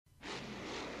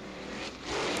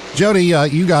Jody,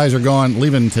 you guys are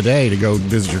leaving today to go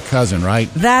visit your cousin, right?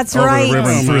 That's Over right. the river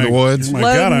and through the woods. Oh, my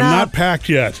Loading God, I'm up. not packed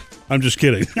yet. I'm just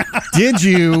kidding. Did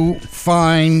you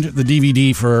find the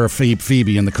DVD for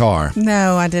Phoebe in the car?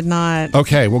 No, I did not.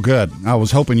 Okay, well, good. I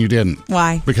was hoping you didn't.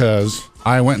 Why? Because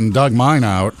I went and dug mine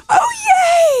out. Oh,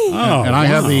 yay! Oh, And I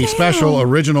have the Damn. special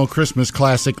original Christmas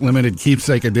classic limited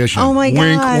keepsake edition. Oh, my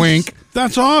Wink, gosh. wink.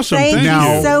 That's awesome. Thank Thank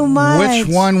you you. so much.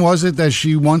 Which one was it that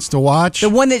she wants to watch? The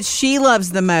one that she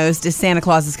loves the most is Santa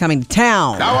Claus is Coming to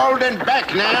Town. Now old and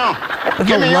back now. The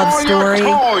Give whole me love all your story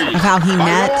toys. of how he By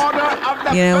met. order of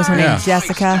the You know, was her Yeah. name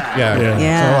Jessica? Yeah.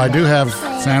 Yeah. So I do have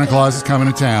Santa Claus is Coming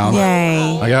to Town.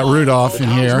 Yay. I got Rudolph in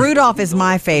here. Rudolph is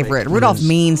my favorite. Rudolph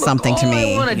means something to All I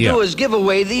me. want to Yeah. do is give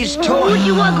away these toys. Would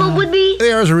you want to go with me?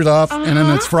 There's Rudolph, and then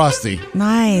it's Frosty.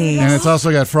 Nice. And it's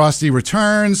also got Frosty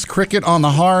Returns, Cricket on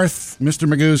the Hearth, Mr.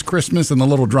 Magoo's Christmas, and the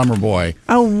Little Drummer Boy.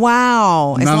 Oh,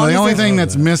 wow. As Now, long the as only there's- thing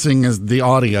that's missing is the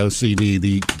audio CD,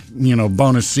 the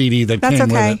bonus CD that That's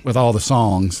came okay. with it, with all the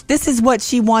songs. This is what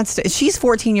she wants to. She's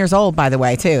 14 years old, by the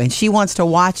way, too, and she wants to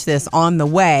watch this on the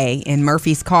way in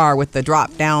Murphy's car with the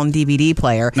drop-down DVD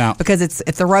player. Now- because it's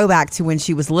a throwback to when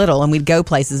she was little, and we'd go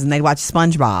places and they'd watch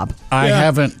SpongeBob. I Yeah,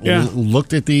 haven't yeah.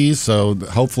 looked at these, so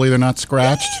hopefully they're not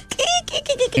scratched.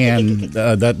 And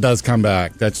that does come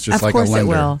back. That's just Of like course a it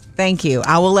lender. will. Thank you.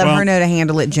 I will let Well- her know to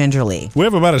handle it gingerly. We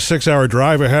have about a 6-hour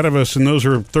drive ahead of us, and those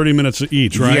are 30 minutes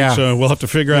each, right? Yeah. So we'll have to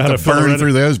figure out Have how to to fill burn it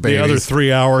through those the other babies.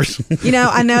 3 hours. You know,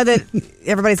 I know that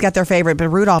everybody's got their favorite, but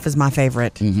Rudolph is my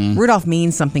favorite. Mm-hmm. Rudolph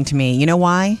means something to me. You know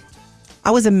why? I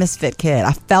was a misfit kid.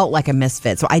 I felt like a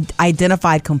misfit. So I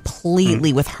identified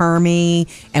completely with Hermie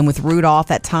and with Rudolph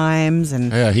at times.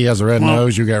 And Yeah, he has a red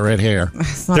nose. You got red hair.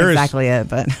 it's not There is- exactly it,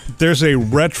 but There's a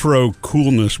retro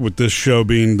coolness with this show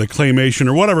being the claymation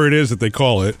or whatever it is that they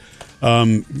call it.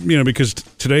 Because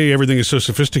today everything is so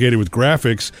sophisticated with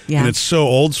graphics, Yeah. and it's so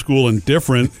old school and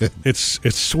different. It's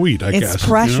sweet, I guess. it's you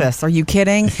know? precious. Are you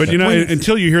kidding? But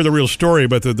until you hear the real story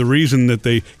about the reason that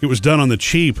it was done on the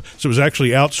cheap, so it was actually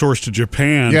outsourced to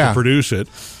Japan Yeah. to produce it,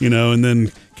 and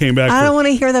then came back. I don't want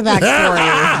to hear the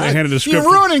backstory. They handed a script.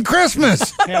 You're ruining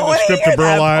Christmas. handed a script to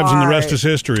Burl Ives, and the rest is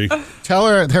history. Tell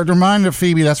her, remind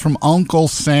Phoebe that's from Uncle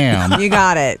Sam. You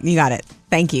got it. You got it.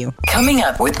 Thank you. Coming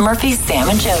up with Murphy, Sam,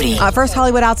 and Jody. First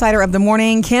Hollywood Outsider of the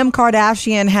morning. Kim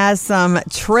Kardashian has some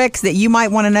tricks that you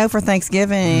might want to know for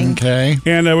Thanksgiving. Okay.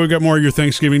 And we've got more of your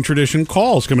Thanksgiving tradition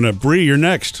calls coming up. Bree, you're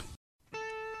next.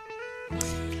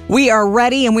 We are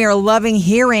ready and we are loving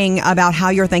hearing about how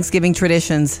your Thanksgiving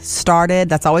traditions started.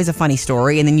 That's always a funny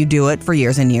story. And then you do it for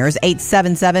years and years.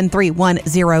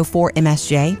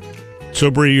 877-3104-MSJ. So,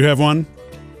 Bree, you have one?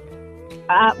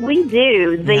 We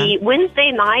do. The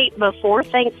Wednesday night before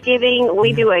Thanksgiving,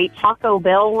 we do a Taco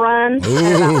Bell run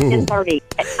at about 10:30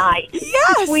 at night.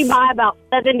 Yes! We buy about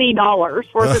 $70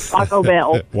 worth of Taco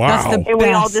Bell. Wow. That's the And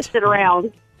we all best. just sit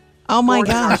around Oh my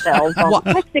gorging gosh. ourselves on What-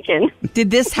 Mexican.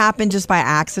 Did this happen just by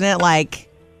accident? Like,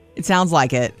 it sounds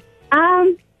like it.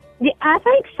 Yeah, I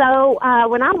think so.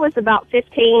 When I was about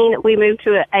 15, we moved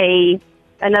to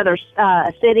another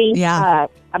city. Yeah.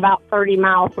 About 30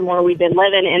 miles from where we've been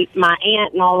living, and my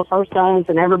aunt and all of her sons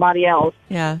and everybody else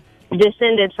Yeah.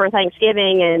 descended for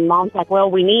Thanksgiving, and Mom's like, well,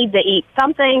 we need to eat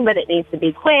something, but it needs to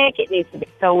be quick. It needs to be.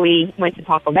 So we went to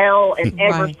Taco Bell, and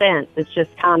ever Right. since, it's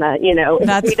just kind of, if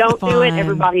That's we don't do it, fun.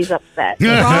 everybody's upset.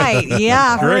 Right.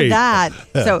 Yeah, I heard Great. that.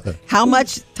 So, how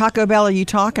much Taco Bell are you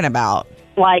talking about?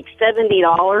 Like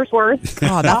 $70 worth.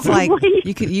 Oh, that's like Probably.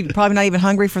 you're probably not even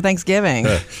hungry for Thanksgiving.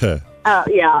 Yeah,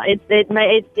 it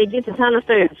gets a ton of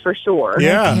food for sure.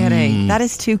 Yeah. Kidding. That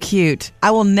is too cute. I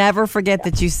will never forget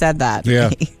that you said that. Yeah.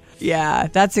 Yeah,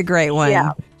 that's a great one.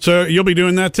 Yeah. So you'll be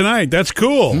doing that tonight. That's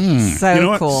cool. So You know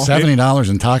what? cool. $70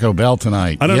 in Taco Bell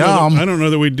tonight. I don't Yum. know. I don't know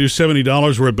that we'd do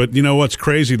 $70 worth, but you know what's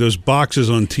crazy? Those boxes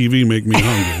on TV make me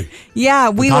hungry. Yeah,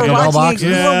 we The were Taco Bell watching. box? We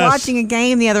were Yes. watching a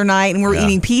game the other night, and we were Yeah.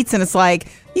 eating pizza, and it's like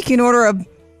you can order a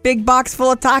big box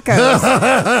full of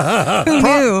tacos. Who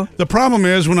knew? The problem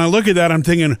is when I look at that, I'm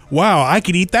thinking, "Wow, I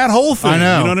could eat that whole thing." I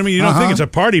know. You know what I mean? You don't Uh-huh. think it's a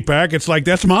party pack? It's like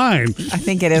that's mine. I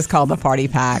think it is called the party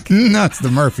pack. That's the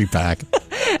Murphy pack.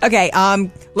 Okay,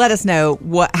 let us know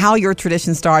how your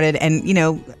tradition started, and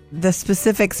the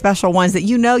specific special ones that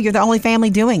you're the only family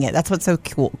doing it. That's what's so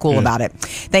cool about it.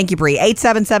 Thank you, Bree.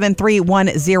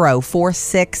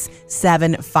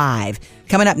 877-310-4675.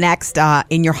 Coming up next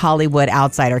in your Hollywood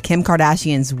Outsider, Kim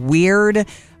Kardashian's weird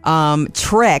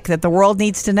trick that the world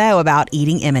needs to know about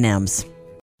eating M&Ms.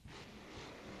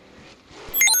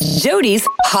 Jody's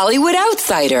Hollywood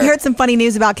Outsider. I heard some funny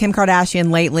news about Kim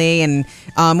Kardashian lately, and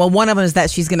one of them is that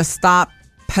she's going to stop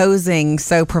posing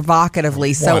so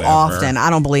provocatively so Whatever. often. I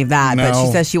don't believe that. But No.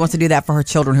 she says she wants to do that for her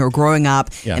children who are growing up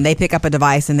Yeah. and they pick up a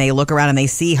device and they look around and they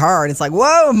see her and it's like,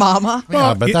 whoa, mama.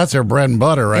 Yeah, but that's her bread and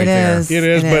butter right It there. is. It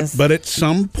is, but at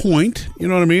some point, you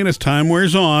know what I mean. As time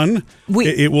wears on,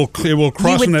 it will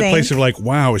cross would in that think- place of like,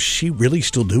 wow, is she really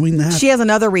still doing that? She has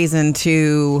another reason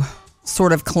to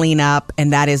sort of clean up,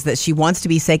 and that is that she wants to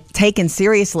be taken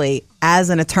seriously as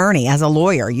an attorney, as a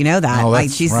lawyer. You know that. Oh, like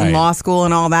that's she's in right. law school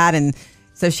and all that, and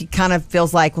so she kind of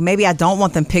feels like, well, maybe I don't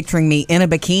want them picturing me in a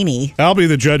bikini. I'll be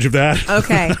the judge of that.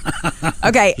 Okay.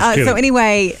 Okay. So kidding.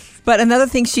 anyway, but another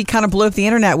thing she kind of blew up the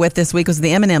internet with this week was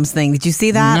the M&M's thing. Did you see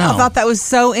that? No. I thought that was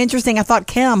so interesting. I thought,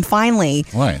 Kim, finally.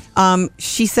 What?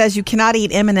 She says you cannot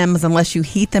eat M&M's unless you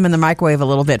heat them in the microwave a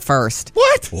little bit first.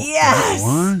 What? Yes.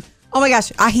 What? Oh my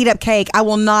gosh, I heat up cake. I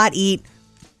will not eat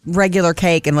regular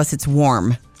cake unless it's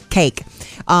warm cake.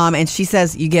 And she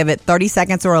says you give it 30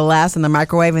 seconds or less in the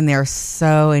microwave, and they're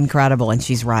so incredible. And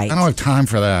she's right. I don't have time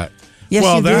for that. Yes,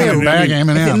 Well, you that- do. I Bag mean,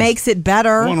 M&Ms. If it makes it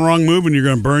better. One wrong move and you're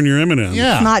going to burn your M&Ms.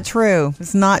 Yeah. It's not true.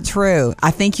 It's not true.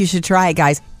 I think you should try it,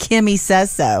 guys. Kimmy says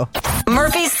so.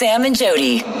 Murphy, Sam, and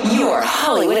Jody, your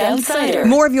Hollywood Outsider.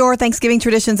 More of your Thanksgiving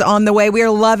traditions on the way. We are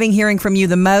loving hearing from you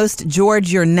the most. George,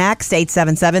 you're next.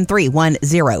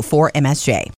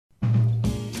 877-310-4MSJ.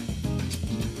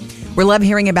 We love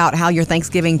hearing about how your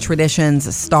Thanksgiving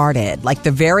traditions started, like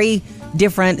the very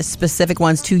different, specific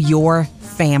ones to your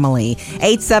family.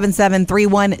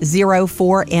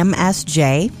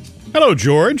 877-310-4MSJ. Hello,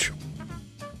 George.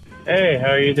 Hey, how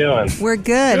are you doing? We're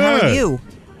good. How are Good. you?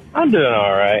 I'm doing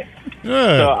all right.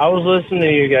 Good. So I was listening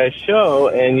to you guys' show,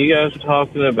 and you guys were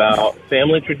talking about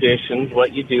family traditions,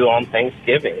 what you do on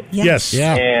Thanksgiving. Yes.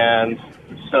 Yeah. And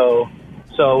so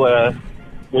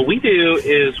what we do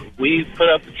is we put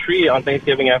up the tree on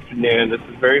Thanksgiving afternoon. This is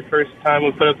the very first time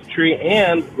we put up the tree,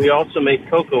 and we also make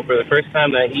cocoa for the first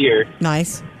time that year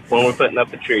Nice. when we're putting up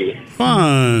the tree.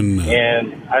 Fun.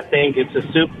 And I think it's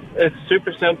it's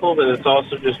super simple, but it's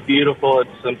also just beautiful. It's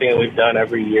something that we've done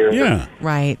every year. Yeah.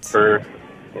 Right. For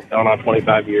going on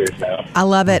 25 years now. I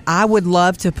love it. I would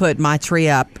love to put my tree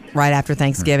up right after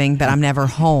Thanksgiving, but I'm never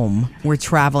home. We're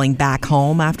traveling back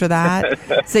home after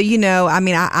that. So, you know, I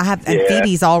mean, I have, and Yeah.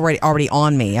 Phoebe's already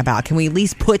on me about, can we at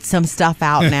least put some stuff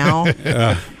out now?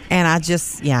 And I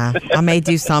just, I may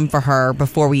do some for her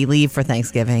before we leave for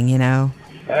Thanksgiving, you know?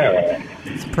 All right.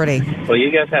 It's pretty. Well, you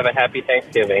guys have a happy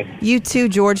Thanksgiving. You too,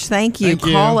 George. Thank you. Thank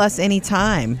you. Call us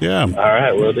anytime. Yeah. All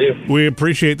right, will do. We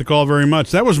appreciate the call very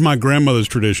much. That was my grandmother's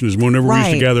tradition, is whenever we used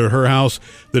to Right. gather at her house,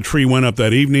 the tree went up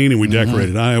that evening and we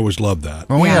decorated. I always loved that.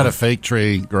 When we Yeah. had a fake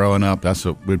tree growing up, that's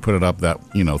what we'd put it up that,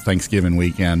 Thanksgiving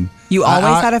weekend. You always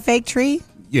I- had a fake tree?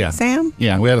 Yeah. Sam?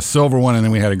 Yeah, we had a silver one and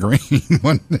then we had a green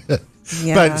one.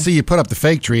 Yeah. But see, you put up the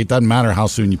fake tree, it doesn't matter how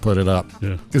soon you put it up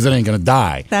Yeah. because it ain't going to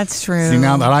die. That's true. See,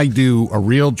 now that I do a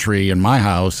real tree in my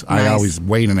house, I Nice. always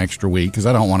wait an extra week because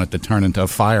I don't want it to turn into a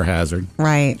fire hazard.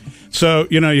 Right. So,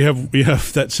 you have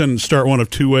that sentence start one of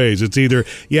two ways. It's either,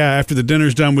 after the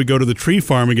dinner's done, we go to the tree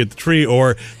farm and get the tree,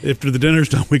 or after the dinner's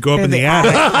done, we go up in the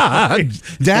attic.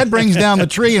 Dad brings down the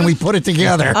tree and we put it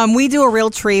together. We do a real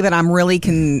tree, but I'm really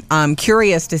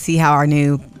curious to see how our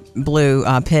new blue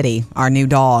Pitty, our new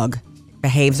dog,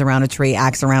 behaves around a tree,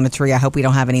 acts around a tree. I hope we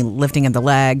don't have any lifting of the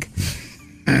leg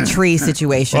tree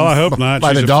situations. Well, I hope not.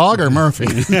 By She's the a- dog or Murphy?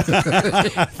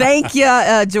 Thank you,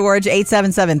 George.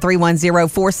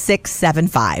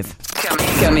 877-310-4675.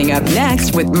 Coming up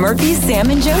next with Murphy, Sam,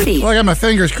 and Jody. Well, I got my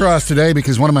fingers crossed today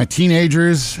because one of my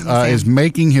teenagers is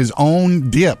making his own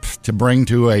dip to bring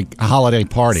to a holiday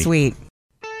party. Sweet.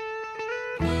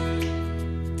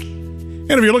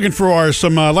 And if you're looking for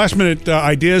some last-minute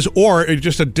ideas or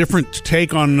just a different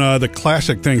take on the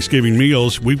classic Thanksgiving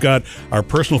meals, we've got our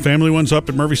personal family ones up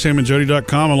at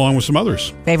murphysamandjody.com along with some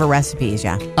others. Favorite recipes,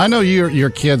 yeah. I know your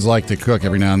kids like to cook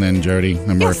every now and then, Jody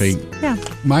and Murphy. Yeah.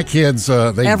 My kids,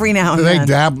 they Every now and they then.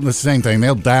 dabble the same thing.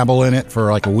 They'll dabble in it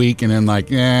for like a week and then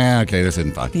okay, this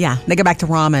isn't fun. Yeah. They go back to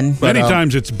ramen. But, Many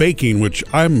times it's baking, which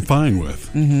I'm fine with.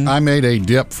 I made a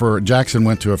dip for Jackson.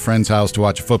 Went to a friend's house to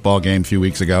watch a football game a few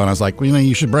weeks ago, and I was like, well,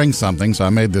 you should bring something. So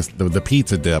I made the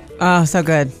pizza dip, Oh, so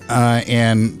good.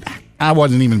 and I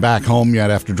wasn't even back home yet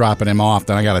after dropping him off.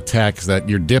 Then I got a text that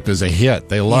your dip is a hit.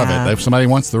 They love Yeah. it. If somebody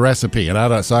wants the recipe,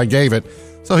 and so I gave it.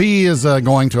 So he is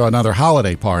going to another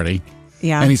holiday party.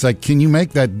 Yeah. And he's like, can you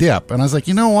make that dip? And I was like,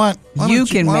 you know what? Why You don't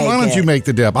can why make don't it. you make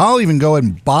the dip? I'll even go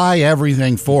and buy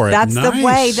everything for it. That's the Nice.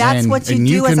 way. That's And- what you and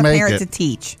do you as can a make parent it. to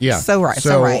teach. Yeah. So right.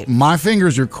 So right. My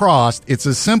fingers are crossed. It's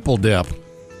a simple dip.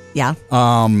 Yeah.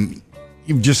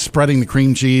 you're just spreading the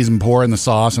cream cheese and pouring the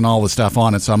sauce and all the stuff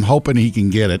on it. So I'm hoping he can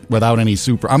get it without any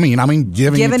super. I mean,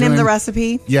 giving him the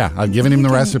recipe. Yeah, I've given him the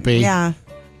recipe. Yeah.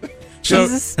 So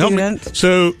He's a student.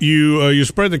 So you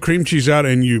spread the cream cheese out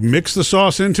and you mix the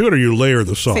sauce into it, or you layer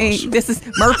the sauce? See,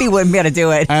 Murphy wouldn't be able to do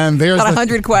it. And there's got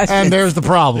 100 questions. And there's the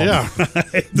problem. Yeah.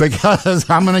 Because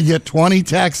I'm going to get 20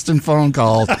 texts and phone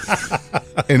calls,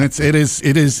 and it is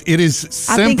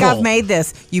simple. I think I've made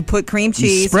this. You put cream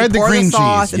cheese, spread you pour the cream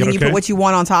sauce, cheese. and then you Okay. put what you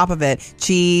want on top of it: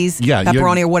 cheese, Yeah,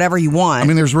 pepperoni, or whatever you want. I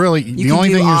mean, there's really You the can only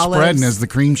do thing you're olives. spreading is the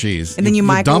cream cheese, And then you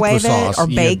dump microwave the it sauce, or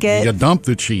bake it. You dump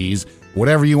the cheese,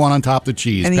 whatever you want on top of the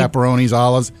cheese, And you- pepperonis,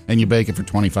 olives, and you bake it for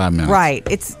 25 minutes. Right.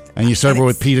 And you serve it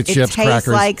with pita chips, it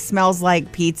crackers. tastes smells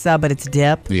like pizza, but it's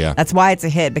dip. Yeah. That's why it's a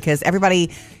hit, because everybody,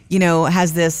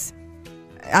 has this,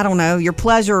 I don't know, your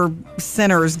pleasure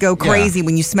centers go crazy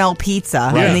when you smell pizza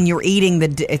and then you're eating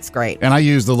it's great. And I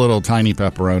use the little tiny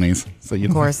pepperonis. So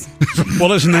Of course.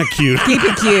 Well, isn't that cute? Keep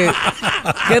it cute.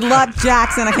 Good luck,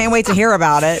 Jackson. I can't wait to hear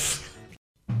about it.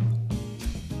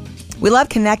 We love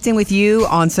connecting with you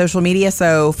on social media,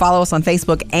 so follow us on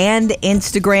Facebook and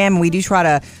Instagram. We do try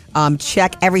to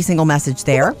check every single message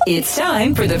there. It's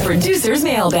time for the producer's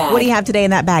mailbag. What do you have today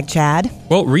in that bag, Chad?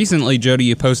 Well, recently, Jody,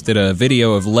 you posted a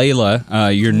video of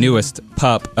Layla, your newest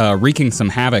pup, wreaking some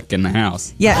havoc in the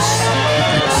house. Yes,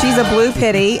 she's a blue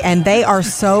pitty, and they are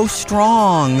so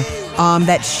strong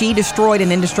that she destroyed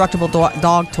an indestructible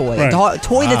dog toy. Right. A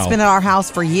toy that's been at our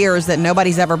house for years that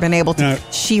nobody's ever been able to. Now-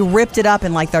 She ripped it up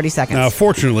in like 30 seconds. Now,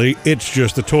 fortunately, it's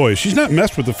just a toy. She's not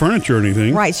messed with the furniture or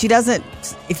anything. Right, she doesn't.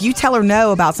 If you tell her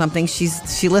no about something, she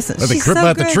listens. But, She's so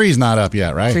the good. tree's not up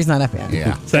yet, right? Tree's not up yet.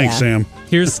 Yeah. Thanks, Yeah. Sam.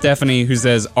 Here's Stephanie, who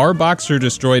says, our boxer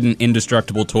destroyed an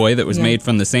indestructible toy that was made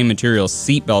from the same material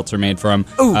seatbelts are made from.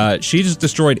 She just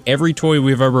destroyed every toy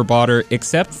we've ever bought her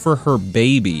except for her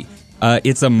baby.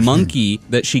 It's a monkey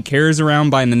that she carries around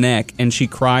by the neck, and she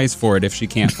cries for it if she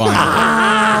can't find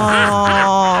it.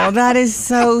 Oh, that is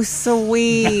so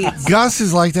sweet. Gus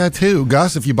is like that too.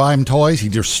 Gus, if you buy him toys, he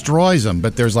destroys them.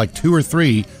 But there's like 2 or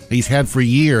 3 he's had for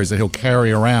years that he'll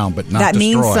carry around, but not That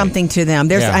destroy. means something to them.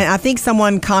 There's, Yeah. I think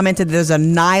someone commented there's a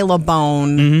Nyla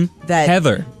bone that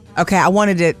Heather. Okay, I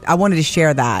wanted to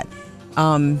share that.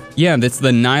 Yeah, that's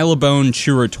the Nylabone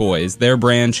Chewer Toys. Their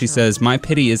brand, she says, my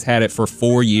pity has had it for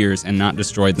 4 years and not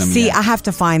destroyed them See, yet. I have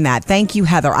to find that. Thank you,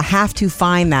 Heather. I have to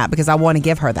find that because I want to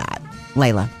give her that.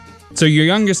 Layla. So your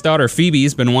youngest daughter, Phoebe,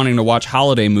 has been wanting to watch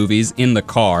holiday movies in the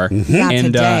car. Yeah, And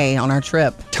today on our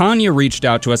trip. Tanya reached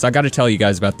out to us. I got to tell you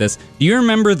guys about this. Do you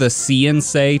remember the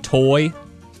See toy?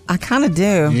 I kind of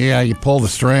do. Yeah, you pull the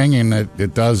string and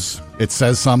it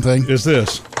says something. Is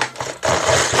this?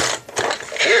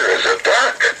 Here is a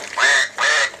duck.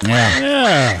 Yeah.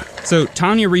 Yeah. So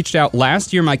Tanya reached out.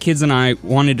 Last year, my kids and I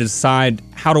wanted to decide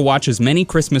how to watch as many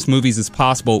Christmas movies as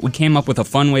possible. We came up with a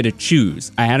fun way to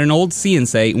choose. I had an old See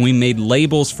and we made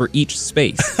labels for each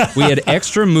space. We had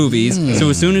extra movies, so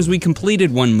as soon as we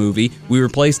completed one movie, we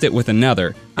replaced it with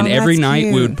another. And Oh, every that's night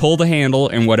we cute. would pull the handle,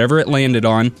 and whatever it landed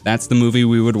on, that's the movie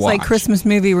we would It's watch. like Christmas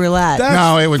movie roulette. That's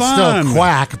No, it would fun. still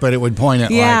quack, but it would point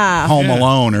at Yeah. like Home Yeah.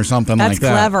 Alone or something That's like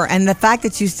that. clever. And the fact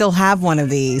that you still have one of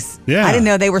these. Yeah. I didn't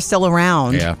know they were still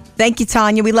around. Yeah. Thank you,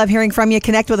 Tanya. We love hearing from you.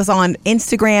 Connect with us on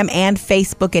Instagram and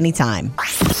Facebook anytime.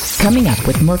 Coming up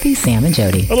with Murphy, Sam, and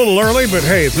Jody. A little early, but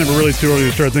hey, it's never really too early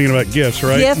to start thinking about gifts,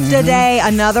 right? Gift today,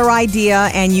 another idea,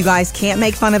 and you guys can't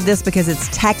make fun of this because it's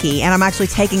techie, and I'm actually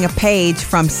taking a page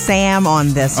from Sam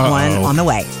on this one on the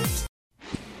way.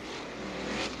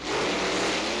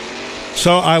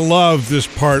 So I love this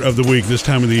part of the week, this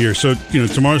time of the year. So,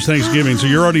 tomorrow's Thanksgiving, so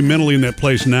you're already mentally in that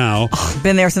place now.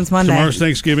 Been there since Monday. Tomorrow's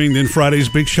Thanksgiving, then Friday's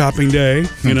big shopping day,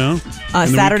 And the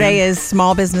Saturday weekend. is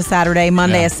Small Business Saturday,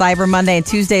 Monday Yeah. is Cyber Monday, and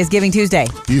Tuesday is Giving Tuesday.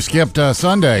 You skipped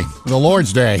Sunday, the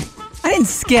Lord's Day. I didn't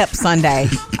skip Sunday.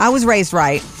 I was raised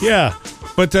right. Yeah.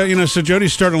 But, so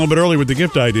Jody's starting a little bit early with the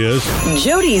gift ideas.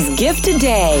 Jody's gift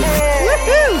today.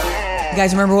 You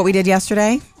guys remember what we did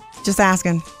yesterday? Just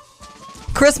asking.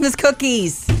 Christmas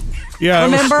cookies. Yeah,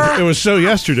 Remember? It was so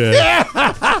yesterday.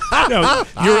 No,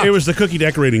 it was the cookie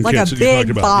decorating Like kits a that you talked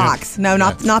big about. box. No,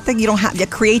 not that you don't have to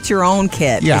create your own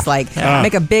kit. Yeah. It's like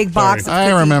make a big box. sorry. Of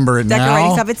I cookie remember it decorating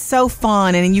now. stuff. It's so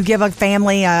fun, and you give a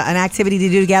family an activity to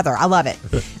do together. I love it.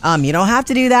 You don't have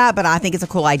to do that, but I think it's a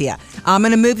cool idea. I'm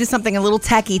going to move to something a little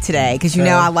techie today because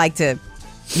I like to.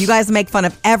 You guys make fun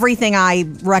of everything I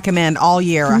recommend all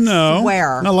year. I No.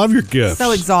 swear. I love your gifts.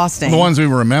 So exhausting. The ones we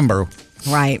remember.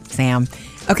 Right, Sam.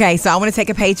 Okay, so I want to take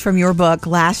a page from your book.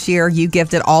 Last year, you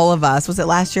gifted all of us. Was it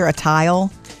last year a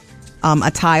tile?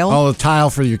 A tile. Oh, the tile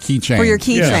for your keychain. For your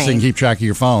keychain. So you can keep track of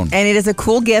your phone. And it is a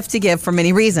cool gift to give for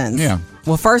many reasons. Yeah.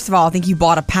 Well, first of all, I think you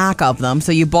bought a pack of them.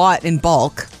 So you bought in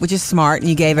bulk, which is smart, and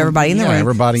you gave everybody in the room.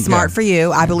 Everybody. Smart for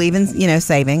you. I believe in,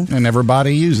 saving. And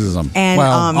everybody uses them. And,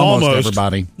 almost almost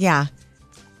everybody. Yeah.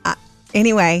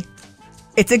 Anyway,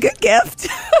 it's a good gift.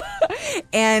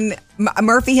 And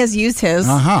Murphy has used his,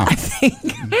 I think,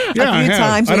 a few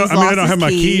times. I don't have my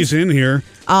keys in here,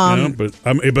 but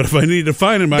if I need to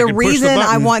find them, I can push the button. The reason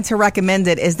I want to recommend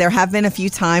it is there have been a few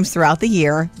times throughout the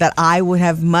year that I would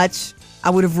have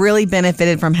really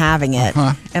benefited from having it.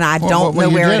 And I don't know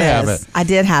where it is. I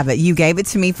did have it. You gave it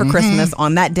to me for Christmas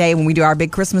on that day when we do our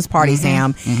big Christmas party,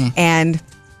 Sam. And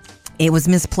it was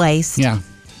misplaced. Yeah.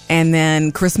 And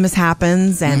then Christmas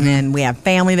happens, and then we have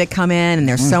family that come in, and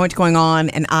there's so much going on,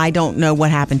 and I don't know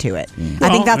what happened to it. I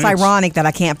think that's ironic that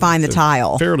I can't find the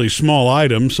tile. Fairly small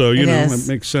item, so, it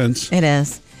makes sense. It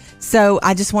is. So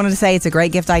I just wanted to say it's a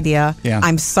great gift idea. Yeah.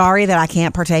 I'm sorry that I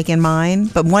can't partake in mine,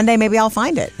 but one day maybe I'll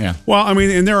find it. Yeah. Well,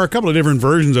 and there are a couple of different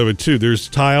versions of it, too. There's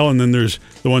tile, and then there's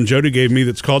the one Jody gave me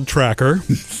that's called Tracker,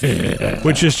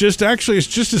 which is it's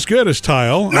just as good as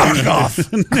tile.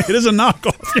 Knockoff. It is a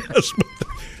knockoff, yes.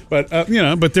 But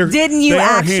they're Didn't you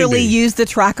actually handy. use the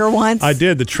Tracker once? I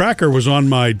did. The Tracker was on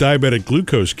my diabetic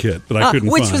glucose kit that I couldn't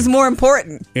find. Which was more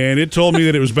important. And it told me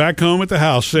that it was back home at the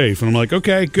house safe. And I'm like,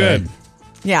 okay, good.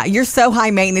 Yeah, you're so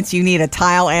high maintenance you need a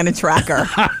tile and a tracker.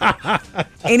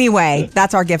 Anyway,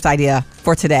 that's our gift idea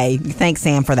for today. Thanks,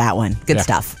 Sam, for that one. Good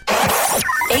stuff.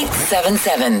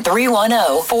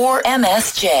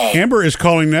 877-310-4MSJ. Amber is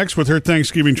calling next with her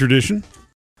Thanksgiving tradition.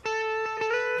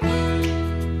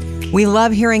 We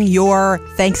love hearing your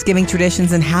Thanksgiving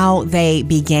traditions and how they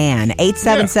began.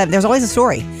 877, there's always a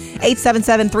story.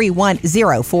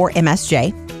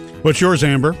 877-310-4MSJ. What's yours,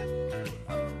 Amber?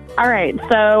 All right,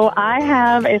 so I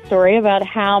have a story about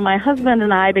how my husband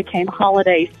and I became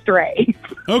holiday strays.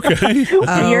 Okay.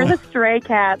 We're the stray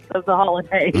cats of the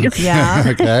holidays. Yeah.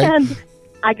 Okay. And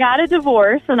I got a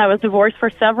divorce, and I was divorced for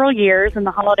several years, and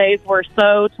the holidays were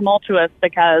so tumultuous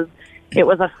because it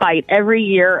was a fight every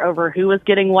year over who was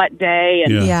getting what day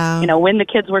and, when the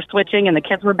kids were switching and the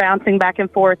kids were bouncing back and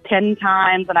forth 10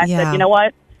 times. And I said, you know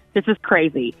what? This is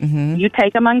crazy. You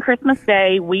take them on Christmas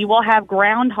Day. We will have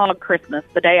Groundhog Christmas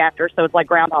the day after, so it's like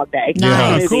Groundhog Day.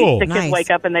 Nice. Cool. The kids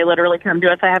wake up and they literally come to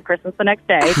us and have Christmas the next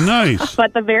day. Nice.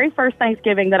 But the very first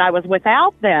Thanksgiving that I was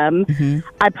without them,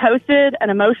 I posted an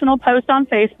emotional post on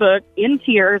Facebook in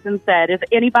tears and said, is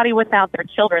anybody without their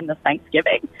children this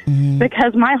Thanksgiving?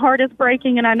 Because my heart is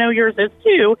breaking and I know yours is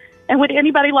too. And would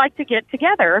anybody like to get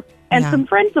together? And some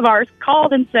friends of ours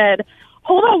called and said,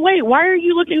 hold on, wait, why are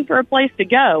you looking for a place to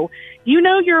go? You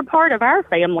know you're a part of our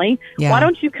family. Why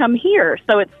don't you come here?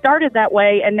 So it started that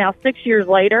way, and now 6 years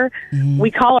later,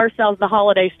 we call ourselves the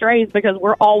Holiday Strays because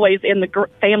we're always in the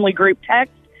family group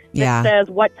text that says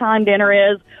what time dinner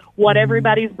is, what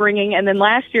everybody's bringing. And then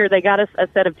last year, they got us a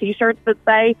set of T-shirts that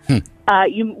say,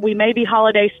 we may be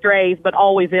Holiday Strays, but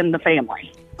always in the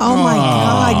family. Oh, my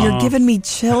God. You're giving me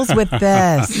chills with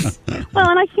this. Well,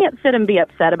 and I can't sit and be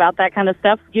upset about that kind of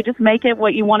stuff. You just make it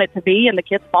what you want it to be, and the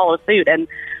kids follow suit. And,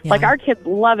 our kids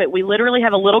love it. We literally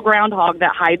have a little groundhog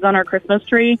that hides on our Christmas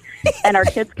tree, and our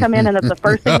kids come in, and that's the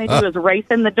first thing they do is race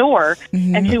in the door.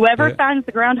 And whoever finds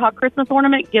the groundhog Christmas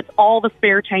ornament gets all the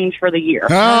spare change for the year.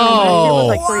 Oh. It was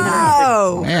like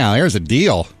 $360. Yeah, there's a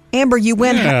deal. Amber, you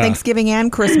win Thanksgiving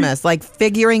and Christmas, like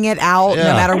figuring it out no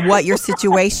matter what your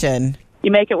situation. You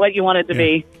make it what you want it to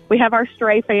be. We have our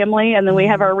stray family, and then we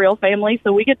have our real family,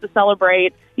 so we get to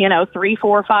celebrate, 3,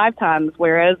 4, 5 times,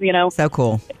 whereas, so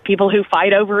cool. People who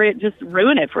fight over it just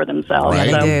ruin it for themselves.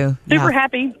 Right. So, They do. super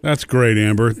happy. That's great,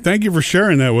 Amber. Thank you for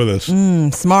sharing that with us.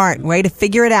 Smart. Way to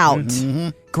figure it out.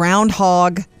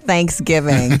 Groundhog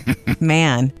Thanksgiving.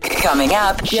 Man. Coming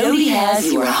up, Jody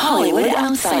has your Hollywood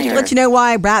Outsider. Let you know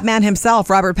why Batman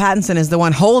himself, Robert Pattinson, is the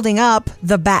one holding up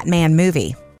the Batman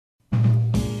movie.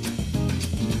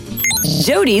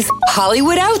 Jody's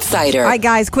Hollywood Outsider. All right,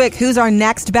 guys, quick. Who's our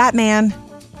next Batman?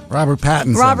 Robert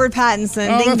Pattinson. Robert Pattinson.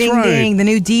 Oh, ding, that's ding, right. ding. The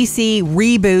new DC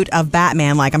reboot of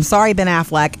Batman. I'm sorry, Ben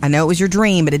Affleck. I know it was your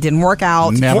dream, but it didn't work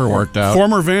out. Never worked out.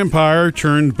 Former vampire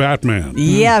turned Batman.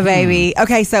 Yeah, baby.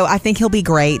 Okay, so I think he'll be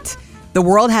great. The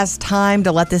world has time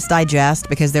to let this digest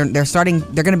because they're going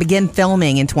to begin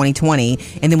filming in 2020,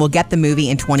 and then we'll get the movie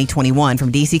in 2021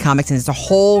 from DC Comics, and it's a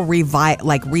whole Reboot.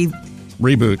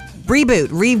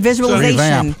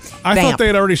 revisualization. I thought they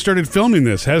had already started filming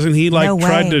this. Hasn't he No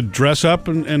tried way. to dress up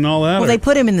and all that? Well, they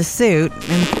put him in the suit,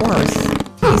 and of course,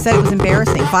 he said it was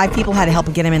embarrassing. 5 people had to help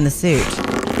him get him in the suit.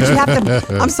 'Cause you have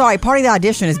to, I'm sorry, part of the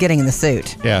audition is getting in the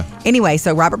suit. Yeah. Anyway,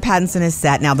 so Robert Pattinson is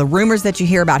set. Now, the rumors that you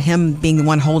hear about him being the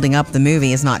one holding up the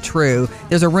movie is not true.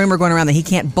 There's a rumor going around that he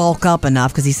can't bulk up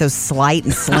enough because he's so slight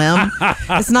and slim.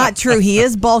 It's not true. He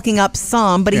is bulking up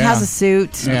some, but he has a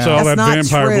suit. It's all that not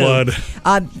vampire true. blood.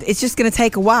 It's just going to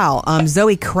take a while.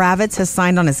 Zoe Kravitz has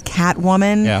signed on as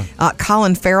Catwoman. Yeah.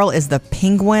 Colin Farrell is the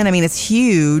Penguin. I mean, it's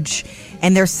huge.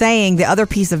 And they're saying the other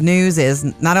piece of news is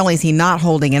not only is he not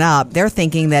holding it up, they're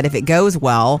thinking that if it goes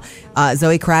well,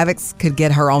 Zoe Kravitz could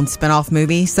get her own spinoff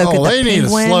movie. So could the they need to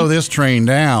Penguin. slow this train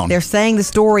down. They're saying the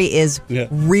story is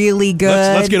really good.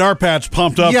 Let's get our Pats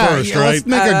pumped up first, right? Let's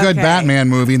make a good Batman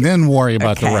movie and then worry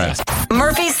about the rest.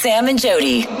 Murphy, Sam, and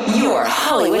Jody, your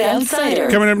Hollywood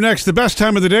Outsider. Coming up next, the best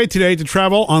time of the day today to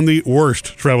travel on the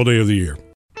worst travel day of the year.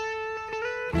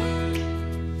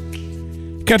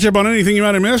 Catch up on anything you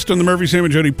might have missed on the Murphy, Sam,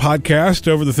 and Jody podcast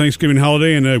over the Thanksgiving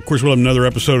holiday. And, of course, we'll have another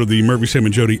episode of the Murphy, Sam,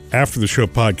 and Jody After the Show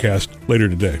podcast later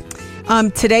today.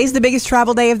 Today's the biggest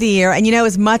travel day of the year. And,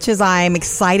 as much as I'm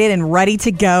excited and ready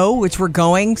to go, which we're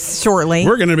going shortly.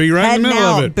 We're going to be right in the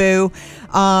middle of it. Boo.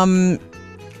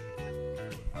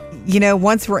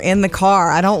 Once we're in the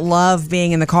car, I don't love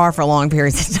being in the car for long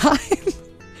periods of time.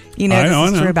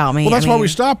 This is true about me. Well, that's why we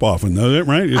stop often, though,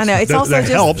 right? I know. It's also that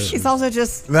just helps. It's also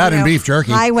just that and beef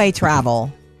jerky. Highway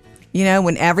travel.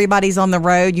 When everybody's on the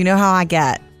road, you know how I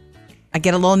get. I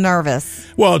get a little nervous.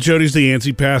 Well, Jody's the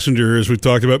antsy passenger, as we've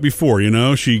talked about before.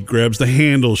 She grabs the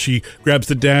handle, she grabs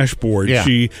the dashboard. Yeah.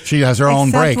 She has her own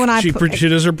brake. She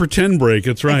does her pretend brake.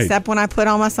 That's right. Except when I put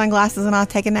on my sunglasses and I'll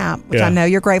take a nap, which I know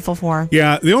you're grateful for.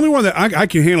 Yeah, the only one that I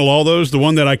can handle all those. The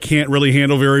one that I can't really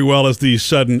handle very well is the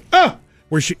sudden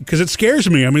because it scares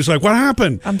me. I mean, it's like, what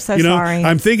happened? I'm so sorry.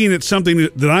 I'm thinking it's something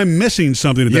that I'm missing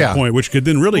something at that point, which could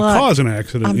then really cause an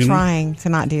accident. I'm trying to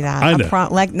not do that. I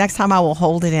know. Next time I will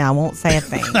hold it in. I won't say a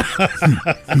thing.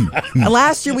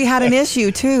 Last year we had an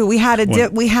issue too. We had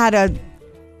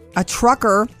a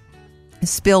trucker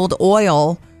spilled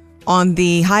oil on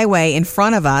the highway in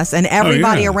front of us, and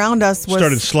everybody around us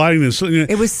started sliding.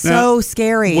 It was so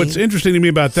scary. What's interesting to me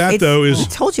about that, though, is I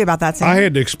told you about that, Sam. I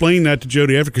had to explain that to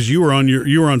Jody after because you were on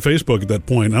Facebook at that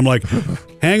point. And I'm like,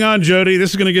 hang on, Jody,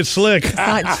 this is going to get slick. It's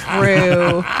not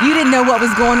true. You didn't know what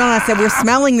was going on. I said, we're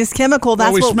smelling this chemical.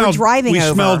 That's what we're driving over.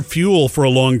 We smelled fuel for a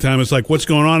long time. It's like, what's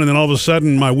going on? And then all of a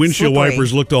sudden, my windshield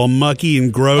wipers looked all mucky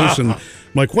and gross and.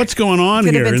 I'm like, what's going on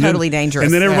here? Could have been totally dangerous.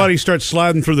 And then everybody starts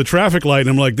sliding through the traffic light, and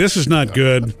I'm like, this is not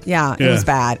good. Yeah, it was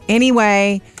bad.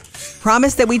 Anyway,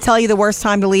 promise that we tell you the worst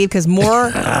time to leave because more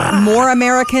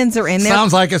Americans are in there.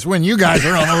 Sounds like it's when you guys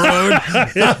are on the road.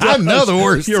 I know the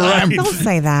worst time. Don't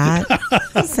say that.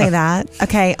 Don't say that.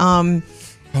 Okay.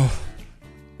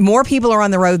 More people are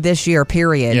on the road this year,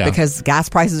 period, because gas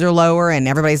prices are lower and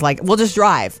everybody's like, we'll just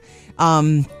drive.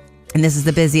 And this is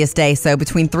the busiest day. So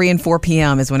between 3 and 4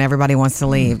 p.m. is when everybody wants to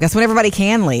leave. That's when everybody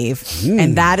can leave.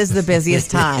 And that is the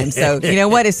busiest time. So you know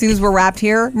what? As soon as we're wrapped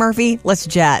here, Murphy, let's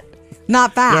jet.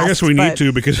 Not fast. Yeah, I guess we need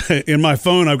to because in my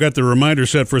phone, I've got the reminder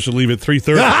set for us to leave at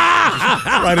 3:30.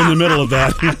 Right in the middle of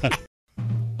that.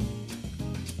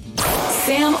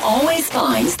 Sam always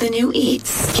finds the new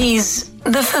eats. He's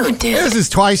the food dude. This is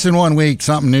twice in 1 week,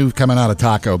 something new coming out of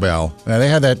Taco Bell. They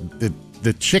had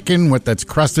the chicken that's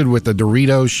crusted with the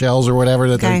Doritos shells or whatever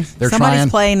that they're Somebody's trying.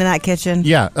 playing in that kitchen.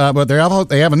 Yeah, but they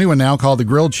have a new one now called the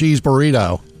grilled cheese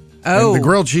burrito. Oh. And the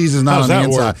grilled cheese is not on the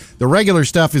inside. The regular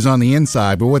stuff is on the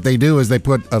inside, but what they do is they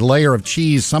put a layer of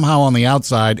cheese somehow on the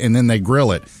outside and then they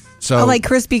grill it. So like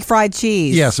crispy fried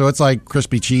cheese. Yeah, so it's like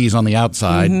crispy cheese on the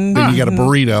outside. Then you get a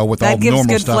burrito with all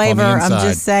normal stuff flavor. on the inside. I'm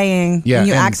just saying. Yeah, when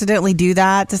you accidentally do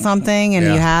that to something and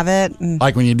you have it.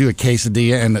 Like when you do a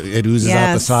quesadilla and it oozes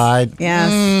out the side.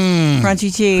 Yes.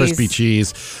 Crunchy cheese. Crispy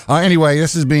cheese. Anyway,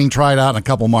 this is being tried out in a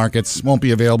couple markets. Won't be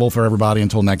available for everybody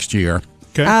until next year.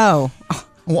 Okay. Oh.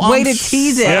 Well, way to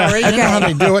tease it. Yeah. Okay. I know how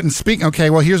they do it. And okay,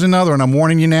 well, here's another one. I'm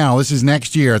warning you now. This is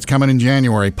next year. It's coming in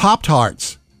January.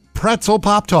 Pop-Tarts. Pretzel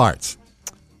Pop-Tarts.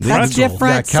 That's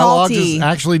different. Yeah, Kellogg's salty. is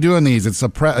actually doing these. It's a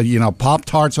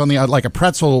Pop-Tarts on the like a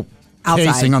pretzel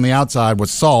casing on the outside with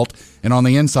salt, and on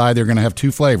the inside they're going to have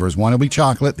two flavors. One will be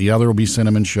chocolate, the other will be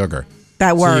cinnamon sugar.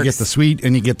 That works. So you get the sweet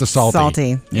and you get the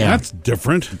salty. Yeah, that's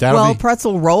different.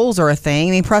 Pretzel rolls are a thing.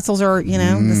 I mean, pretzels are the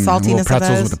saltiness little pretzels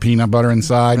of those. with the peanut butter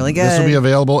inside. Really good. This will be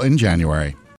available in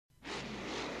January.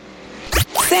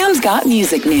 Sam's got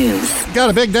music news. Got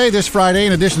a big day this Friday.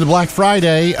 In addition to Black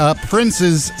Friday,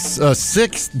 Prince's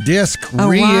 6-disc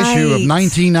reissue of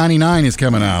 1999 is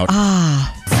coming out.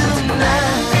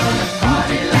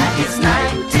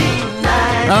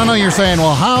 don't know. You're saying,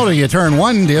 well, how do you turn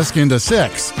one disc into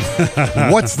 6?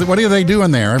 What are they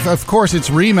doing there? Of course, it's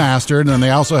remastered, and they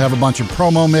also have a bunch of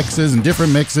promo mixes and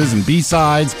different mixes and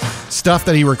B-sides, stuff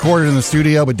that he recorded in the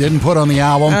studio but didn't put on the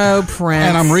album. Oh, Prince.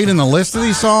 And I'm reading the list of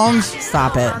these songs.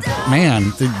 Stop it.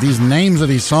 Man, these names of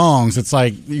these songs, it's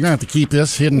like you're going to have to keep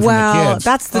this hidden from the kids.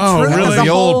 That's the truth. Really? The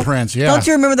old Prince, yeah. Don't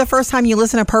you remember the first time you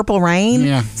listened to Purple Rain?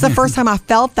 Yeah. It's the first time I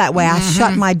felt that way. I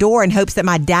shut my door in hopes that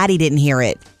my daddy didn't hear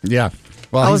it. Yeah.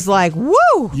 Well, I was like,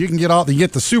 woo! You can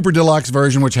get the super deluxe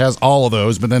version, which has all of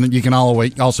those, but then you can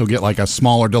also get like a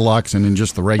smaller deluxe and then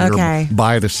just the regular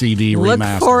buy the CD remaster.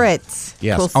 Look for it.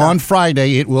 Yes, cool on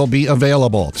Friday it will be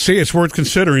available. See, it's worth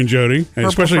considering, Jody, and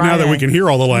especially now that we can hear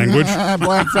all the language.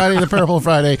 Black Friday, the Purple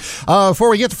Friday. Before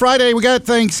we get to Friday, we got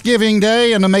Thanksgiving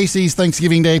Day and the Macy's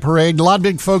Thanksgiving Day Parade. A lot of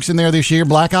big folks in there this year.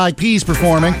 Black Eyed Peas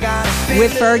performing.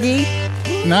 With Fergie?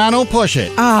 Nah, don't push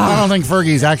it. I don't think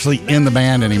Fergie's actually in the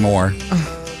band anymore.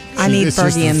 I need it's Fergie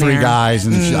just the in three there. guys,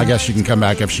 and I guess she can come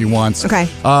back if she wants. Okay.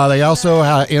 They also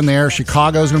in there,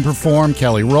 Chicago's going to perform,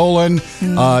 Kelly Rowland.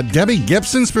 Debbie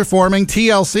Gibson's performing.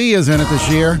 TLC is in it this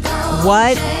year.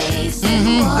 What?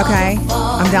 Okay.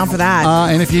 I'm down for that.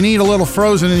 And if you need a little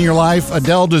Frozen in your life,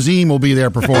 Adele Dazeem will be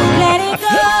there performing.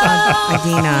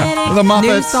 Adina. The Muppets.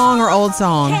 New song or old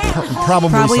song? Probably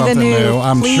something the new.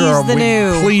 I'm Please sure. The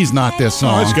new. Please not this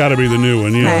song. Oh, it's got to be the new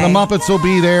one, yeah. Okay. The Muppets will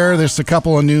be there. There's a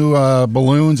couple of new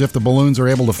balloons, if the balloons are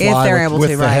able to fly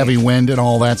with the heavy wind and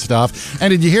all that stuff.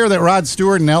 And did you hear that Rod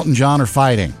Stewart and Elton John are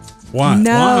fighting? Why?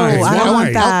 No, Why? I don't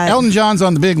want that. Elton John's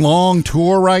on the big long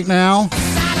tour right now.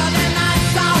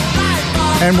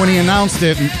 And when he announced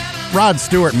it, Rod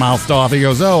Stewart mouthed off. He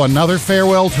goes, "Oh, another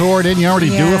farewell tour? Didn't you already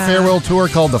do a farewell tour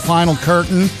called The Final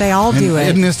Curtain?" They all do it.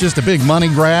 Isn't this just a big money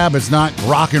grab? It's not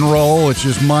rock and roll. It's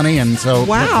just money. And so,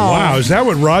 Wow, is that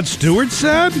what Rod Stewart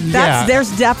said?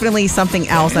 There's definitely something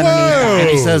else underneath that. And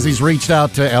he says he's reached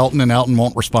out to Elton, and Elton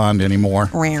won't respond anymore.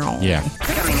 Yeah.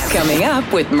 Coming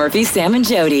up with Murphy, Sam, and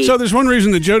Jody. So there's one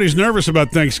reason that Jody's nervous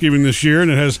about Thanksgiving this year,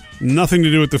 and it has nothing to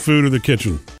do with the food or the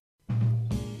kitchen.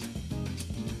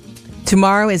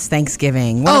 Tomorrow is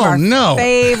Thanksgiving. One of our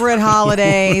favorite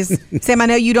holidays. Sam, I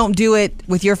know you don't do it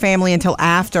with your family until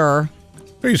after.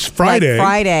 It's Friday. Like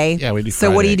Friday. Yeah, we do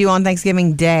So what do you do on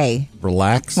Thanksgiving Day?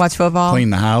 Relax. Watch football? Clean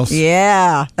the house.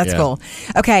 Yeah, that's cool.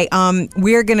 Okay,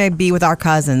 we're going to be with our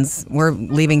cousins. We're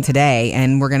leaving today,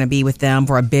 and we're going to be with them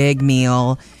for a big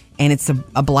meal. And it's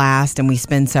a blast, and we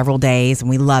spend several days, and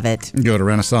we love it. Go to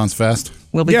Renaissance Fest.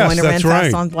 We'll be going to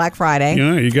Renaissance on Black Friday.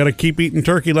 Yeah, you got to keep eating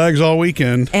turkey legs all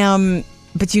weekend.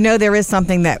 But you know, there is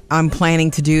something that I'm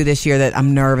planning to do this year that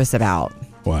I'm nervous about.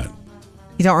 What?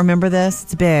 You don't remember this?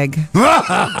 It's big.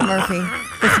 Murphy.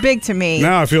 It's big to me.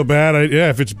 Now I feel bad.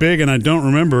 If it's big and I don't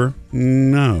remember,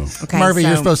 no. Okay, Murphy,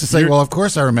 you're supposed to say, well, of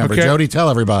course I remember. Okay. Jody, tell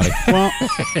everybody. Well,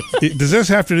 does this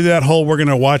have to do that whole we're going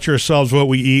to watch ourselves what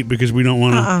we eat because we don't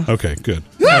want to? Okay, good.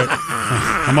 Right.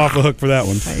 I'm off the hook for that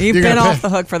one. You've been off the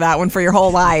hook for that one for your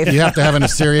whole life. You have to have a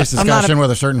serious discussion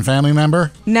with a certain family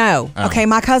member? No. Oh. Okay,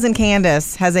 my cousin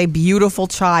Candace has a beautiful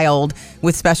child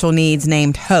with special needs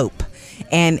named Hope.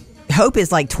 And Hope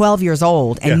is like 12 years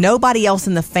old, and nobody else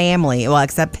in the family, well,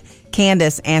 except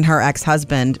Candace and her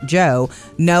ex-husband, Joe,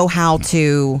 know how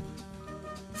to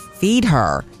feed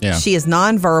her. Yeah. She is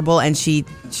nonverbal, and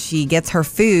she gets her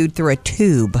food through a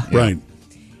tube. Right.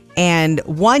 And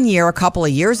one year, a couple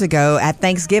of years ago, at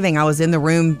Thanksgiving, I was in the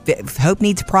room. Hope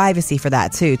needs privacy for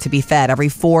that, too, to be fed every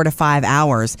 4 to 5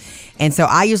 hours. And so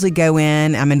I usually go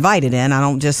in. I'm invited in. I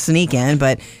don't just sneak in,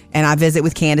 and I visit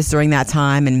with Candace during that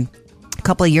time. And a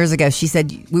couple of years ago, she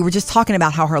said, we were just talking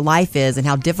about how her life is and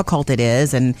how difficult it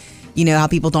is, and, you know, how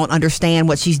people don't understand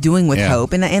what she's doing with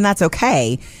Hope, and that's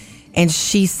okay. And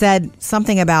she said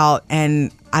something about,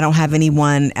 and I don't have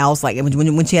anyone else, like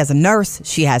when she has a nurse,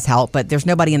 she has help, but there's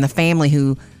nobody in the family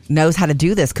who knows how to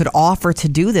do this, could offer to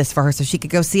do this for her so she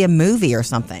could go see a movie or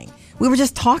something. We were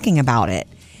just talking about it.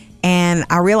 And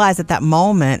I realized at that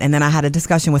moment, and then I had a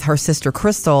discussion with her sister,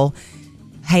 Crystal,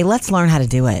 hey, let's learn how to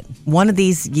do it. One of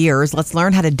these years, let's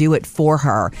learn how to do it for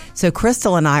her. So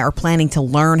Crystal and I are planning to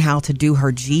learn how to do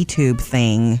her G-tube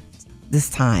thing this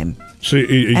time. So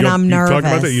I'm nervous. You talked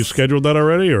about that? You scheduled that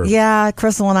already? Or? Yeah,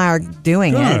 Crystal and I are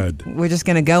doing it. We're just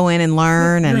going to go in and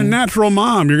learn. You're a natural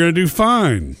mom. You're going to do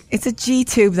fine. It's a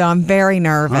G-tube, though. I'm very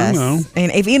nervous. I know.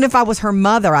 And even if I was her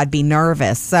mother, I'd be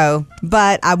nervous.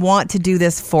 But I want to do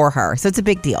this for her. So it's a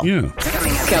big deal. Yeah.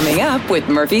 Coming up with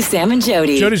Murphy, Sam, and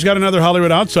Jody. Jody's got another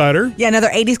Hollywood outsider. Yeah, another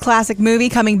 80s classic movie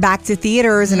coming back to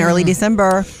theaters in early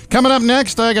December. Coming up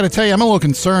next, I got to tell you, I'm a little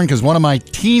concerned because one of my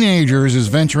teenagers is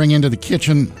venturing into the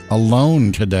kitchen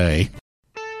alone today.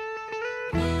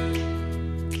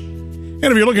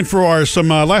 And if you're looking for some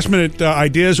last-minute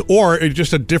ideas or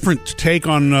just a different take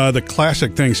on the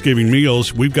classic Thanksgiving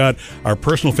meals, we've got our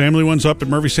personal family ones up at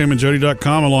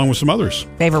MurphySamandJody.com along with some others.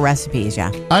 Favorite recipes,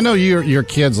 yeah. I know your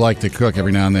kids like to cook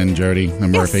every now and then, Jody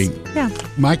and Murphy. Yeah.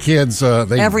 My kids,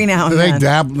 Every now and they then.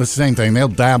 dabble the same thing. They'll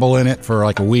dabble in it for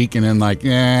like a week and then like,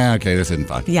 yeah, okay, this isn't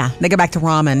fun. Yeah, they go back to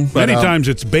ramen. Many times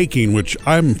it's baking, which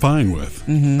I'm fine with.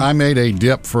 I made a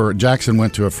dip for Jackson.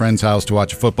 Went to a friend's house to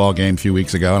watch a football game a few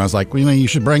weeks ago, and I was like, well, you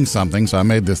should bring something. So I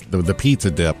made the pizza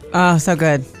dip. Oh, so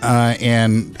good.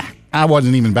 And I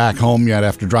wasn't even back home yet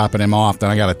after dropping him off. Then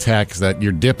I got a text that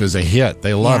your dip is a hit.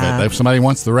 They love it. If somebody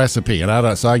wants the recipe,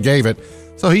 and so I gave it.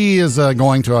 So he is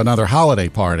going to another holiday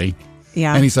party.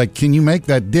 Yeah. And he's like, can you make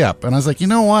that dip? And I was like, you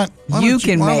know what? Why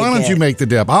don't you make the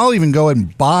dip? I'll even go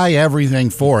and buy everything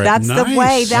for it. That's the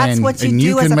way. That's what you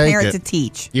do as a parent to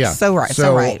teach. Yeah. So right.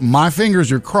 So my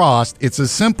fingers are crossed. It's a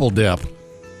simple dip.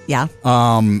 Yeah.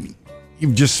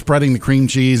 Just spreading the cream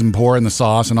cheese and pouring the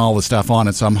sauce and all the stuff on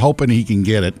it. So I'm hoping he can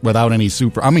get it without any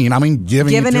super. I mean,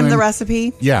 giving him the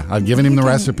recipe. Yeah, I've given him the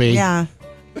recipe. Yeah.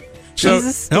 So He's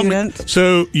a student.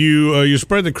 So you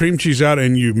spread the cream cheese out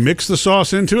and you mix the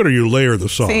sauce into it, or you layer the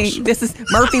sauce? See,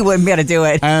 Murphy wouldn't be able to do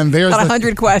it. And there's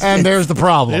 100 questions. And there's the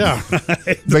problem. Yeah.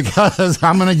 Because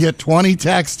I'm going to get 20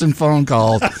 texts and phone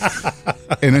calls,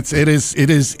 and it is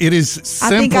simple.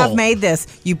 I think I've made this.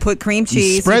 You put cream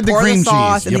cheese, you spread the pour cream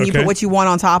sauce, cheese, and then you put what you want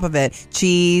on top of it: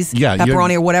 cheese,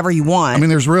 pepperoni, or whatever you want. I mean,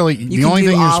 there's really the only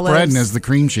thing you're spreading is the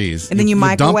cream cheese, and then you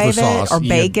microwave dump the sauce, it or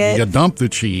bake it. You dump the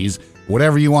cheese.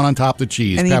 Whatever you want on top of the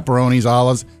cheese, and pepperonis,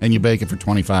 olives, and you bake it for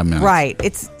 25 minutes. Right.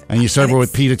 And you serve it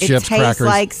with pita chips,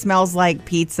 crackers. Smells like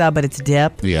pizza, but it's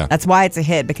dip. Yeah. That's why it's a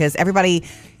hit, because everybody,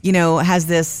 has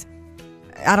this,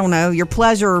 I don't know, your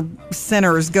pleasure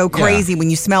centers go crazy when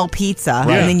you smell pizza, and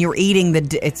then you're eating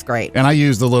it's great. And I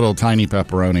use the little tiny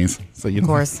pepperonis. So of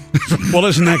course. Well,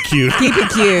 isn't that cute? Keep it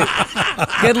cute.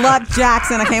 Good luck,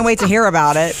 Jackson. I can't wait to hear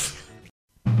about it.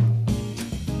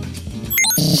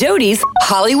 Jody's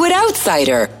Hollywood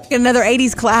Outsider. Another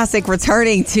 80s classic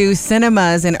returning to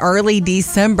cinemas in early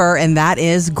December, and that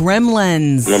is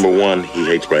Gremlins. Number one, he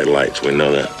hates bright lights. We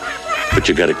know that. But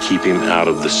you got to keep him out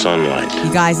of the sunlight.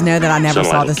 You guys know that I never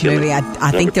saw this movie.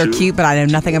 I think they're cute, but I know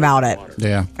nothing about it.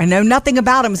 Yeah. I know nothing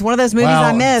about them. It's one of those movies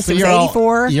I missed. So it was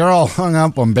 84. You're all hung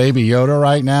up on Baby Yoda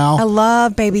right now. I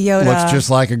love Baby Yoda. Looks just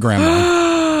like a gremlin.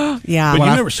 Yeah.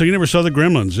 But you never saw the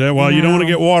Gremlins. Yeah, well, you don't want to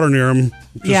get water near them.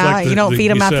 You don't feed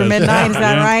them after midnight. Is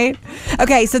that right?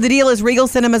 Okay, so the deal is Regal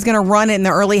Cinema is going to run it in the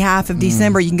early half of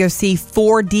December. You can go see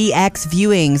 4DX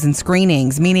viewings and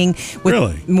screenings, meaning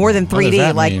with more than 3D. What does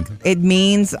that mean? It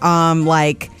means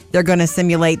like they're going to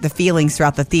simulate the feelings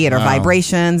throughout the theater,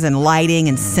 vibrations and lighting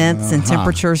and scents and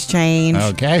temperatures change.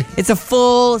 Okay. It's a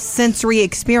full sensory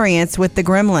experience with the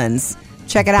Gremlins.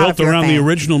 Check it out. Built around the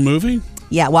original movie?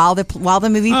 Yeah, while the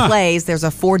movie plays, there's a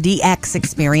 4DX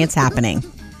experience happening.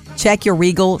 Check your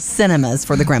Regal Cinemas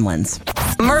for the Gremlins.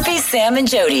 Murphy, Sam, and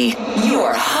Jody,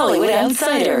 your Hollywood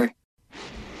Outsider. All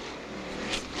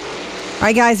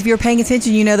right, guys, if you're paying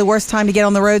attention, you know the worst time to get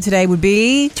on the road today would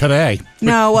be... Today.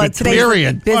 No, today's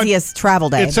the busiest travel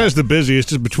day. It says the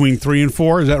busiest is between 3 and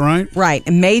 4. Is that right? Right.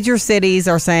 And major cities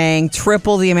are saying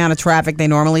triple the amount of traffic they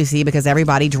normally see because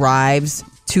everybody drives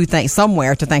to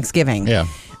somewhere to Thanksgiving. Yeah.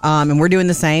 And we're doing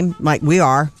the same, like we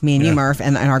are, me and you, Murph,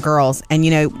 and our girls. And,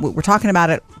 we're talking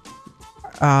about it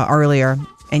earlier,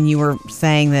 and you were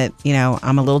saying that,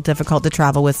 I'm a little difficult to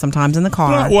travel with sometimes in the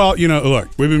car. Well, look,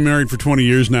 we've been married for 20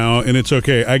 years now, and it's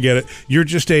okay. I get it. You're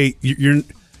just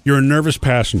you're a nervous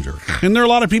passenger. And there are a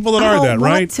lot of people that are that,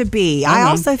 right? I want to be. I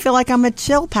also feel like I'm a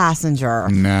chill passenger.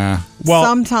 Nah. Well,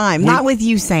 sometime. Not with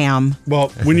you, Sam. Well,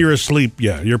 when you're asleep,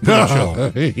 yeah, you're pretty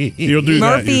chill. You'll do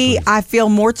that. Murphy, I feel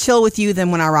more chill with you than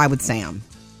when I ride with Sam.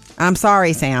 I'm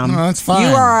sorry, Sam. No, that's fine.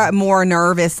 You are a more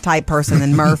nervous type person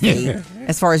than Murphy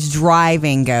as far as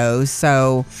driving goes.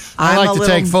 So I like to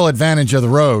take full advantage of the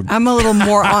road. I'm a little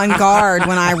more on guard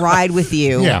when I ride with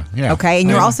you. Yeah. Okay, and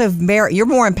you're also you're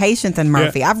more impatient than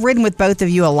Murphy. I've ridden with both of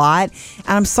you a lot, and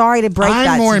I'm sorry to break that.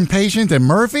 I'm more impatient than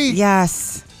Murphy?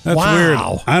 Yes. That's weird.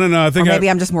 I don't know. I think maybe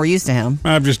I'm just more used to him.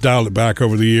 I've just dialed it back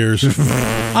over the years.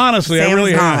 Honestly, I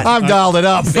really have. I've dialed it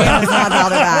up. Sam's not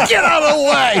dialed it back. Get out of the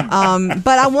way.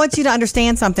 But I want you to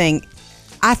understand something.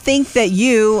 I think that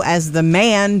you, as the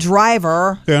man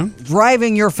driver,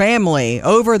 driving your family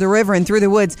over the river and through the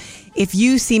woods, if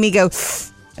you see me go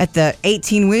at the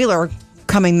 18-wheeler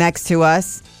coming next to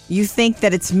us, you think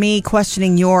that it's me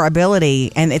questioning your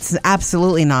ability, and it's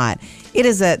absolutely not. It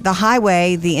is the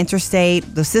highway, the interstate,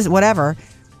 whatever.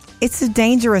 It's a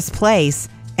dangerous place,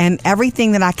 and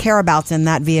everything that I care about's in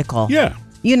that vehicle. Yeah.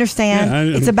 You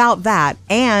understand? Yeah, it's about that.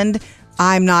 And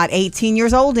I'm not 18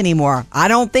 years old anymore. I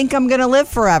don't think I'm going to live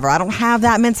forever. I don't have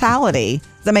that mentality.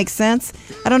 Does that make sense?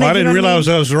 I don't know. I didn't realize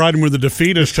I was riding with the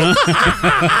defeatist, huh?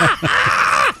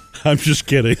 I'm just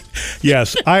kidding.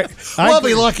 Yes, we'll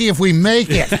be lucky if we make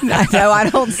it. No, I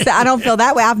don't feel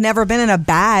that way. I've never been in a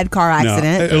bad car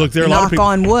accident. No. Look, there are a lot of people,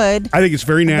 knock on wood. I think it's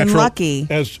very natural. I've been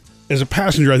lucky. As a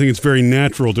passenger, I think it's very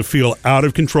natural to feel out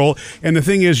of control. And the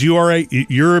thing is, you're an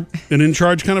in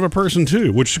charge kind of a person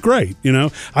too, which is great.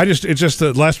 It's just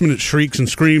the last minute shrieks and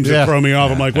screams that throw me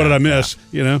off. I'm like, what did I miss?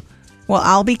 Well,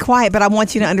 I'll be quiet, but I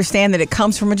want you to understand that it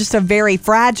comes from just a very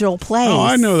fragile place. Oh,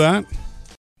 I know that.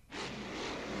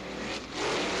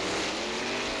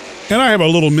 And I have a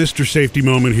little Mr. Safety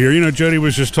moment here. Jody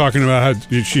was just talking about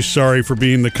how she's sorry for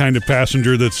being the kind of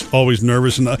passenger that's always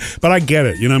nervous. But I get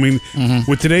it.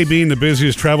 With today being the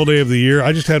busiest travel day of the year,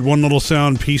 I just had one little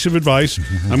sound piece of advice.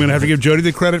 I'm going to have to give Jody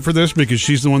the credit for this because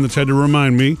she's the one that's had to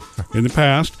remind me in the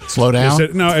past. Slow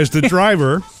down. As the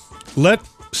driver,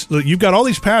 you've got all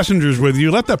these passengers with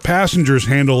you. Let the passengers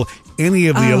handle any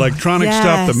of the electronic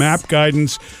stuff, the map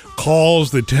guidance,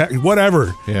 calls,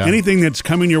 whatever. Yeah. Anything that's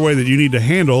coming your way that you need to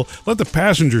handle, let the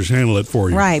passengers handle it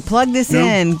for you. Right. Plug this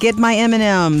in. Get my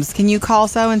M&Ms. Can you call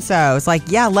so-and-so? It's like,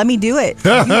 yeah, let me do it.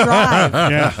 You drive.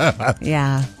 Yeah.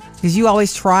 Yeah. Because you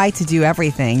always try to do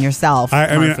everything yourself. I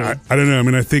don't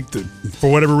know. I think that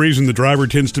for whatever reason, the driver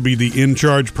tends to be the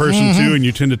in-charge person too, and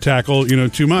you tend to tackle,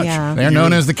 too much. Yeah. They're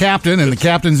known as the captain, and the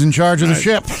captain's in charge of the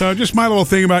ship. So just my little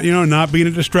thing about, not being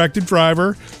a distracted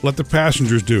driver. Let the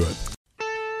passengers do it.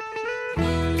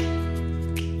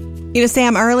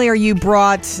 Sam, earlier you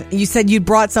said you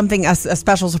brought something, a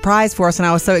special surprise for us, and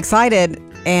I was so excited.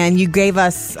 And you gave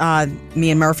us,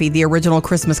 me and Murphy, the original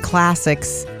Christmas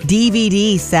Classics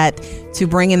DVD set to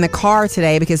bring in the car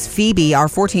today because Phoebe, our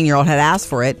 14-year-old, had asked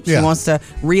for it. She wants to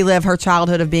relive her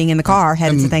childhood of being in the car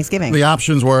headed to Thanksgiving. The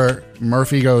options were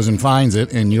Murphy goes and finds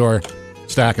it in your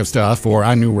stack of stuff, or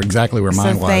I knew exactly where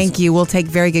mine was. Thank you. We'll take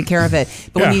very good care of it.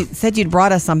 But when you said you'd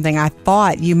brought us something, I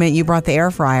thought you meant you brought the air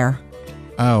fryer.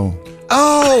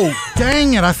 Oh,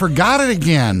 dang it. I forgot it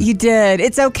again. You did.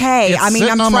 It's okay. It's I'm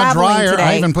sitting on traveling my dryer. today.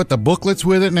 I even put the booklets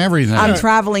with it and everything. I'm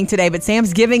traveling today, but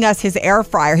Sam's giving us his air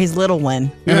fryer, his little one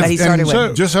that he started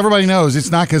with. Just so everybody knows, it's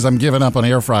not because I'm giving up on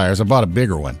air fryers. I bought a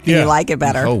bigger one. You like it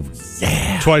better? Oh,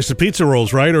 yeah. Twice the pizza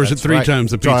rolls, right? Or is it three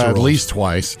times the pizza rolls? At least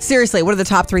twice. Seriously, what are the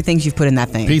top 3 things you've put in that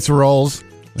thing? Pizza rolls.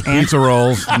 Pizza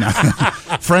rolls.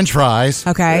 French fries.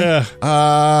 Okay.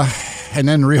 And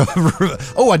then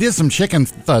I did some chicken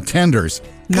tenders.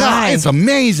 Nice. God, it's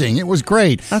amazing. It was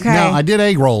great. Okay. Now, I did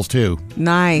egg rolls, too.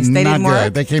 Nice. They didn't work?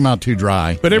 Good. They came out too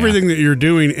dry. But everything that you're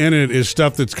doing in it is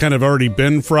stuff that's kind of already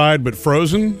been fried but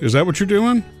frozen? Is that what you're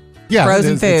doing? Yeah.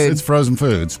 Frozen food. It's frozen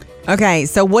foods. Okay,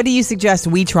 so what do you suggest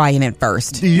we try in it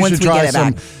first? You once should we try get it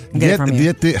back? Get it from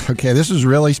you. Okay, this is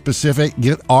really specific.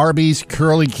 Get Arby's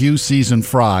Curly Q seasoned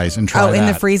fries and try that. Oh, in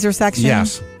the freezer section?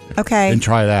 Yes. Okay. And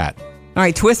try that. All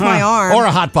right, twist my arm. Or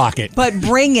a Hot Pocket. But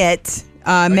bring it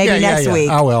maybe next week.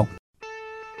 I will.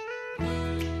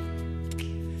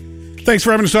 Thanks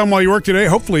for having us on while you work today.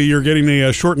 Hopefully you're getting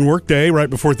a shortened work day right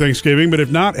before Thanksgiving. But if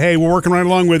not, hey, we're working right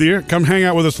along with you. Come hang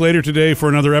out with us later today for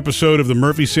another episode of the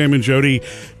Murphy, Sam, and Jody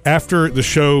After the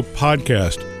Show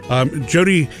podcast.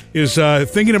 Jody is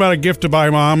thinking about a gift to buy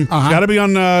Mom. Got to be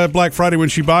on Black Friday when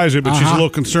she buys it, but she's a little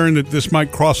concerned that this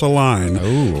might cross a line.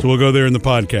 So we'll go there in the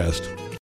podcast.